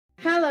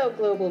Hello,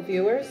 global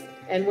viewers,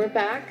 and we're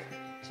back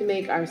to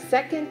make our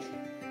second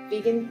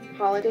vegan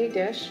holiday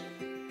dish,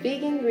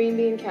 vegan green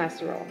bean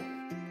casserole.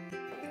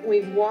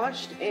 We've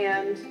washed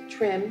and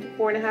trimmed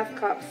 4½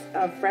 cups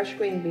of fresh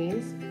green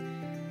beans,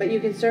 but you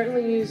can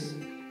certainly use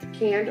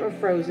canned or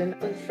frozen.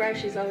 But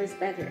fresh is always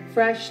better.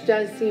 Fresh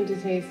does seem to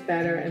taste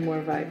better and more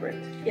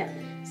vibrant. Yeah,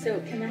 so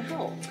can I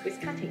help with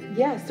cutting?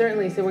 Yeah,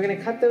 certainly. So we're going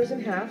to cut those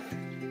in half,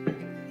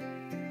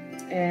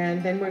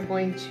 and then we're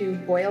going to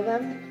boil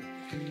them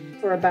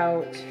for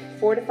about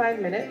 4 to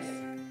 5 minutes,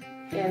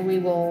 and we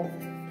will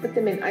put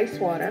them in ice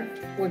water.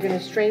 We're going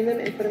to strain them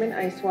and put them in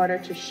ice water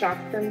to shock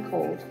them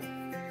cold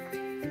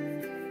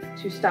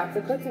to stop the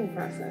cooking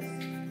process.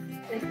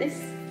 Like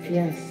this?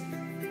 Yes,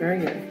 very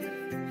good.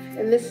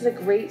 And this is a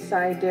great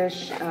side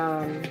dish.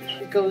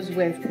 It goes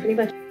with pretty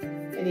much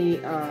any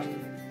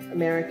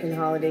American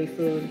holiday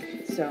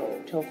food.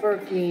 So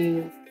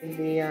tofurkey,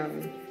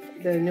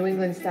 the New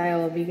England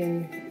style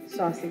vegan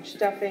sausage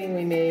stuffing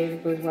we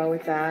made goes well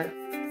with that.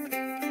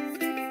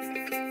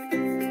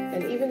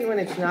 And even when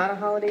it's not a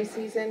holiday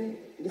season,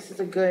 this is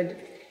a good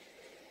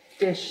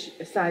dish,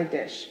 a side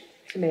dish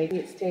to make.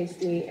 It's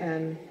tasty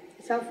and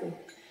it's healthy.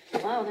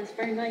 Wow, that's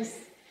very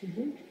nice.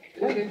 Mm-hmm.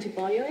 We're going to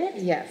boil it?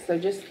 Yes, so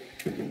just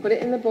put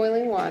it in the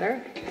boiling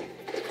water,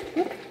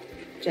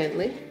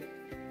 gently.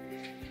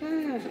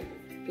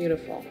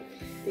 Beautiful.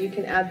 You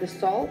can add the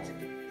salt.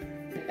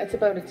 That's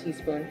about a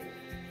teaspoon.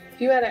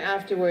 If you add it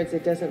afterwards,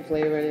 it doesn't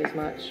flavor it as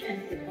much.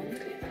 And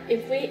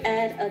if we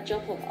add a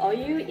drop of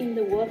oil in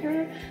the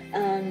water,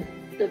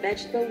 the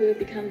vegetable will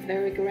become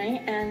very green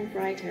and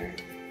brighter.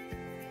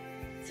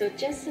 So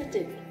just a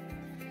dip.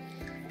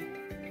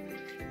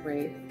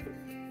 Great.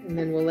 And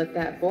then we'll let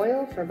that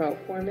boil for about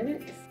 4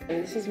 minutes.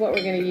 And this is what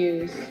we're going to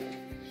use,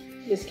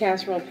 this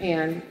casserole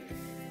pan.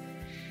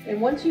 And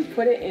once you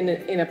put it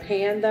in a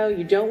pan, though,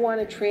 you don't want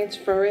to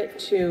transfer it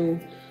to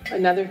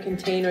another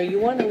container. You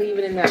want to leave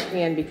it in that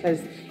pan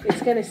because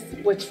it's going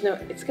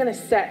to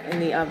set in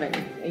the oven,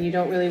 and you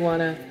don't really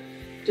want to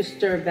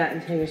disturb that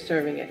until you're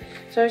serving it.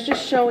 So I was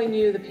just showing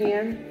you the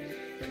pan.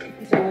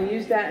 So we'll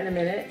use that in a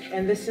minute.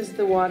 And this is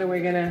the water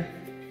we're going to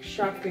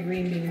shock the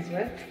green beans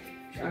with.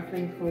 Shock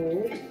them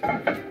cold.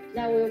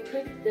 Now we'll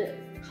put the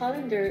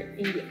colander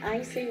in the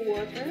icy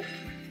water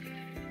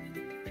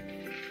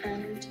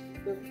and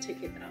we'll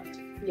take it out.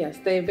 Yes,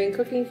 they've been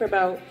cooking for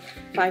about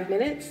 5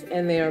 minutes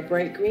and they are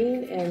bright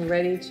green and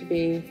ready to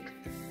be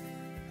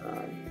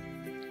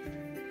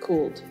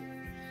cooled.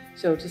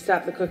 So to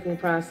stop the cooking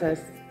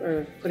process,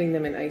 or putting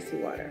them in icy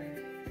water.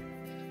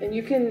 And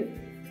you can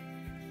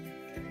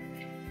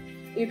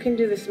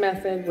do this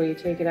method where you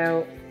take it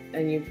out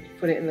and you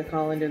put it in the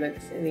colander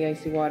that's in the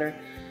icy water,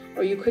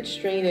 or you could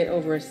strain it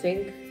over a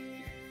sink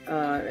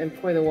and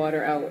pour the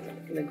water out,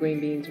 and the green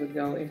beans would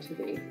go into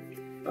the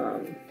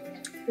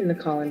in the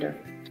colander.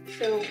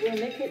 So we'll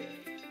make it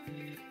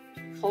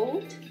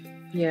cold?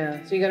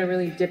 Yeah, so you got to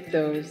really dip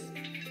those.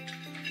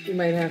 You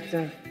might have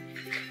to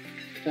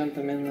dump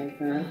them in like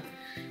that.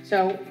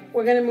 So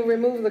we're going to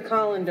remove the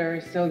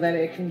colander so that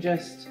it can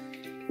just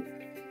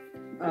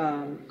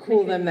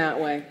cool them that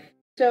way.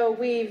 So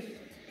we've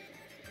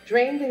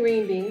drained the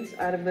green beans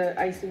out of the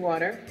icy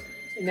water,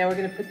 and now we're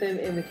going to put them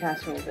in the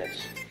casserole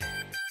dish.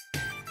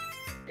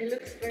 It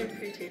looks very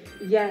pretty.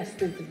 Yes,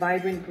 it's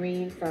vibrant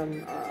green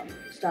from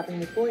stopping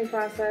the cooling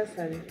process.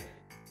 And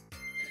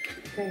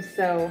okay,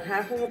 so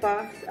half of a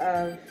box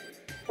of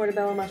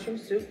portobello mushroom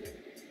soup.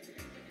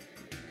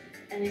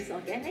 And it's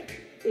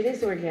organic? It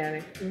is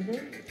organic. Mm-hmm. Wow.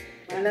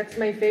 And that's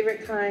my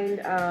favorite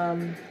kind.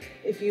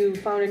 If you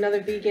found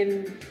another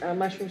vegan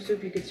mushroom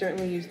soup, you could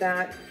certainly use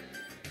that.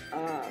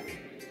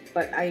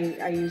 But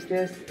I use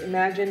this.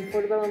 Imagine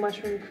portobello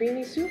mushroom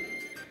creamy soup.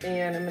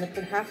 And I'm going to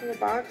put half of a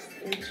box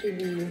into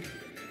the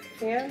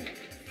pan.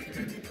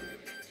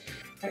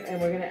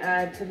 And we're going to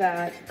add to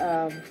that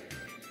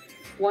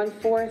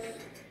 1/4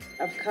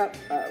 of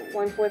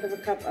a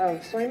cup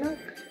of soy milk,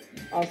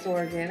 also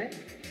organic.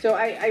 So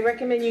I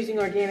recommend using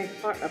organic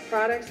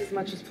products as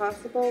much as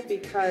possible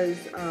because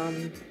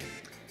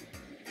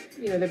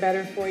you know, they're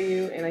better for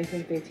you, and I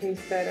think they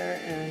taste better,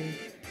 and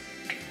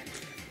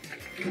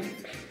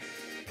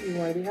you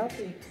want to be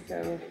healthy.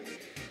 So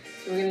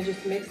we're going to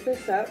just mix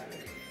this up.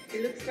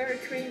 It looks very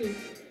creamy.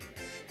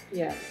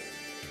 Yes.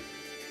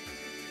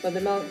 But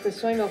the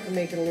soy milk will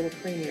make it a little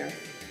creamier.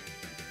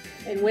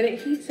 And when it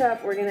heats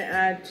up, we're going to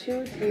add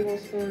 2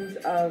 tablespoons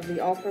of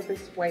the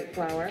all-purpose white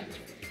flour,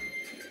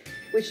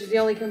 which is the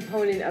only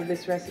component of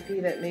this recipe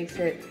that makes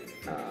it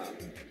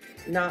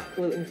not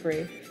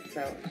gluten-free.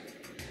 So,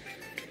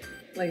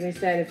 like I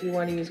said, if you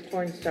want to use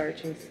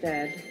cornstarch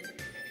instead,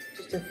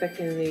 just to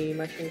thicken the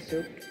mushroom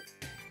soup.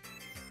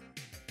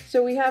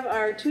 So we have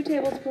our 2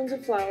 tablespoons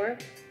of flour,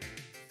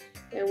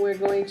 and we're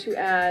going to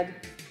add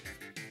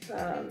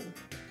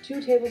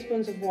 2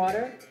 tablespoons of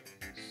water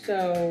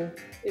so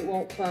it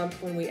won't clump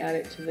when we add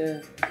it to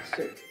the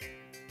soup.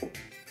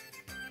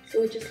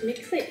 So we just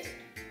mix it.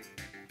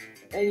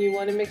 And you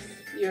want to mix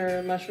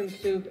your mushroom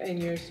soup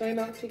and your soy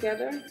milk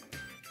together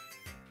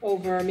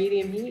over a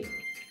medium heat.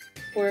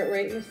 Pour it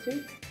right in the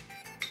soup.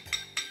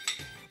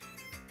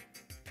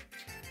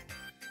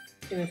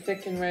 gonna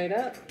thicken right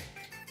up.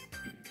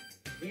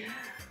 Yeah.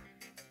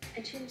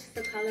 I changed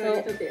the color a So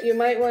little bit. you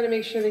might want to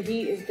make sure the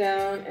heat is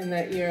down and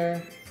that your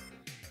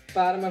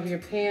bottom of your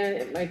pan,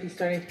 it might be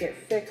starting to get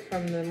thick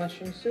from the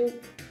mushroom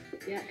soup.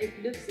 Yeah, it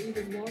looks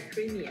even more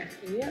creamier.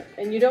 Yep,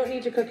 and you don't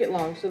need to cook it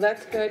long, so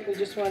that's good. We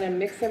just want to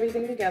mix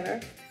everything together.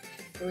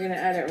 We're gonna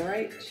add it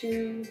right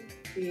to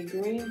the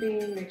green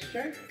bean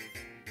mixture,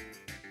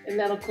 and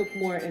that'll cook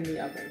more in the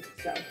oven.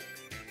 So,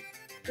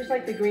 just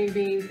like the green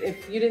beans,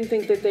 if you didn't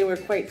think that they were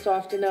quite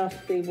soft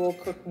enough, they will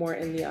cook more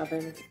in the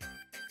oven.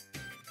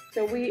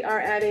 So we are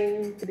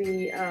adding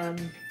the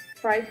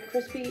fried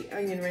crispy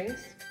onion rings.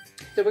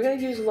 So we're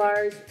gonna use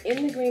lard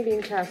in the green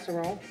bean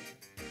casserole,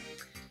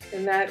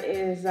 and that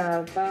is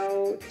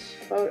about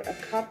a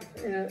cup,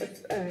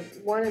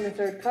 1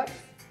 1/3 cups.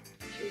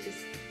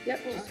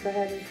 Yep, just go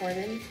ahead and pour it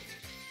in.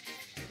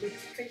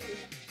 Looks pretty.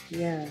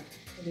 Yeah,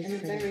 it is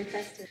And pretty. very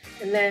festive.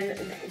 And then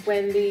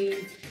when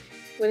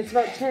it's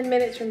about 10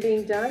 minutes from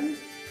being done,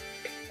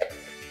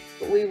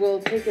 we will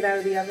take it out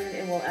of the oven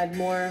and we'll add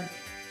more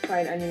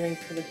fried onion rings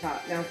to the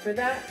top. Now for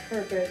that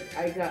purpose,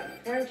 I got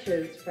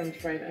French's French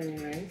fried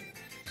onion rings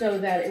so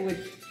that it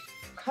would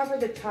cover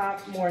the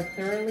top more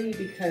thoroughly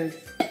because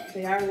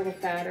they are a little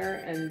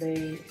fatter and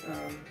they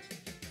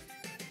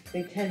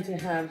tend to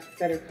have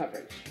better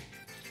coverage.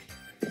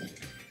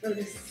 So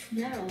the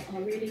smell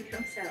already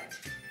comes out.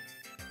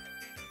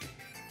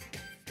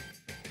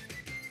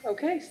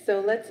 Okay,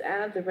 so let's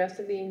add the rest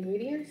of the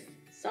ingredients.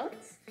 Salt.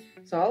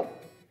 Salt.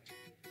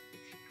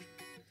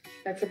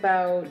 That's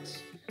about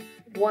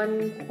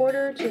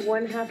 1/4 to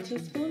 1/2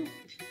 teaspoon.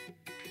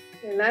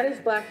 And that is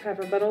black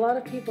pepper, but a lot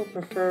of people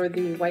prefer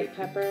the white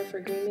pepper for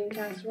green bean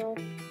casserole.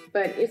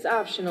 But it's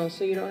optional,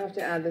 so you don't have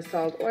to add the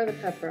salt or the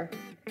pepper.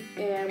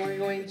 And we're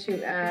going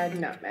to add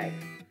nutmeg.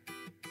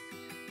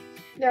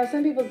 Now,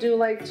 some people do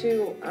like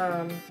to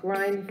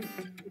grind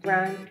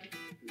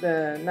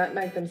the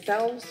nutmeg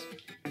themselves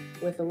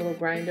with a little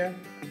grinder.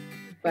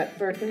 But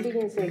for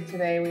convenience sake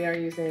today, we are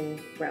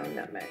using ground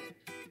nutmeg.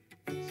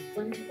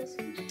 1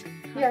 tablespoon?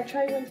 Yeah,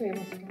 try 1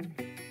 tablespoon.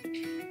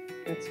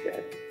 That's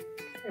good.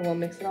 And we'll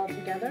mix it all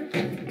together.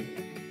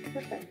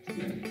 Perfect.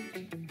 And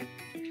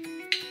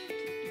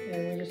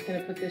we're just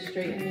gonna put this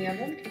straight in the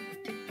oven.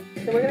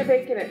 So we're gonna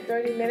bake it at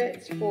 30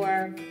 minutes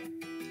for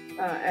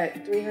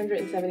at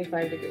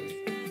 375 degrees.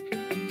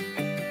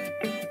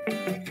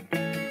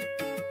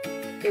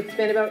 It's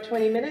been about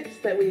 20 minutes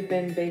that we've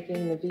been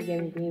baking the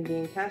vegan green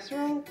bean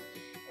casserole,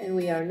 and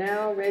we are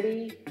now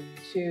ready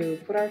to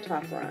put our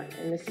topper on,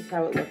 and this is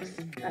how it looks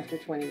after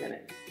 20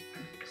 minutes.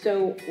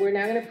 So we're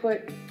now gonna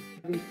put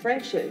the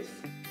French's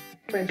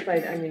French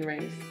fried onion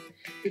rings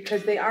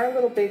because they are a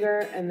little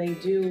bigger and they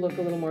do look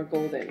a little more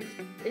golden.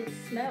 It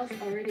smells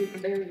already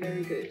very,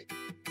 very good.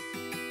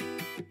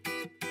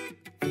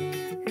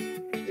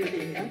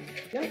 Really enough?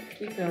 Nope,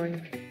 keep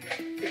going.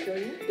 Keep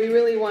going. We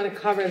really want to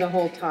cover the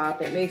whole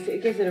top.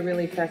 It gives it a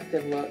really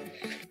festive look.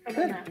 How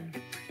Good. about now?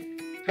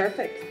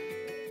 Perfect.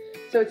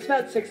 So it's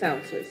about 6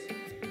 ounces.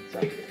 So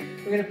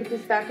we're gonna put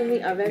this back in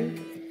the oven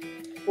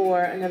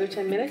for another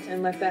 10 minutes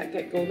and let that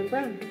get golden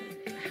brown.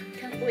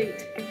 Can't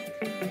wait.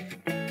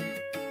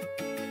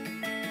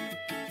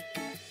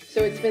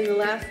 So it's been the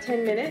last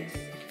 10 minutes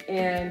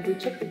and we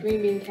took the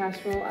green bean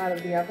casserole out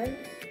of the oven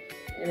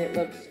and it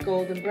looks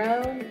golden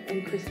brown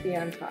and crispy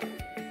on top.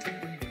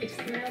 It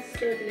smells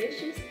so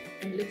delicious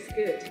and looks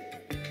good.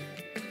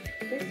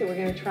 Okay, so we're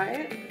gonna try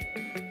it.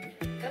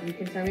 You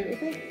can tell me what you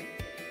think.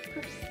 Of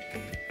course.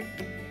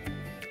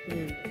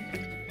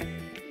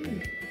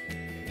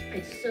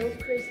 It's so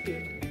crispy.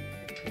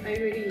 I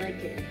really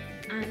like it.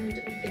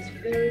 And it's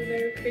very,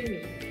 very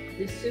creamy.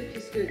 The soup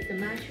is good. The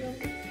mushroom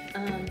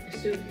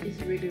soup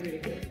is really, really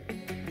good.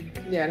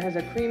 Yeah, it has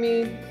a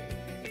creamy,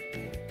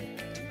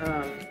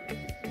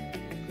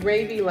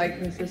 gravy-like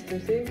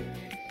consistency,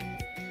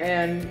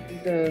 and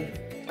the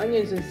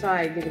onions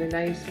inside give it a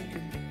nice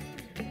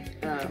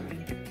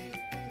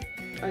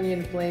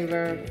onion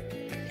flavor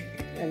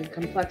and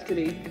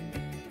complexity,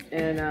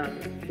 and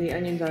the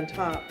onions on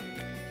top,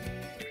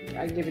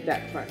 I give it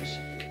that crunch.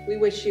 We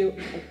wish you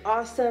an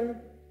awesome,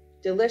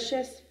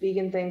 delicious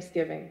vegan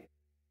Thanksgiving.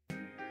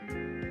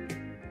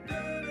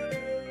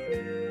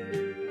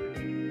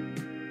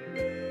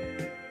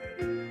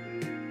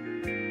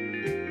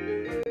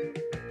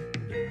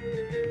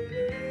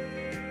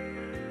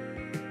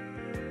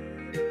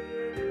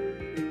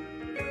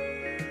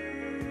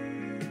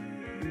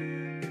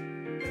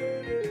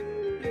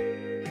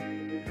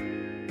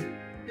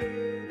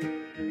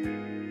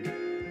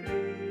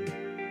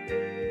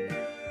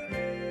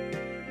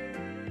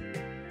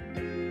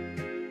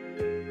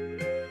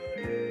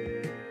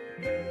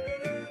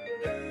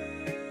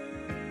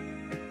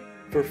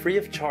 For free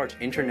of charge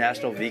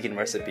international vegan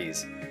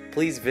recipes,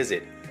 please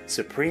visit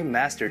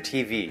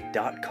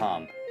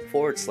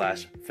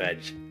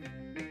suprememastertv.com/veg.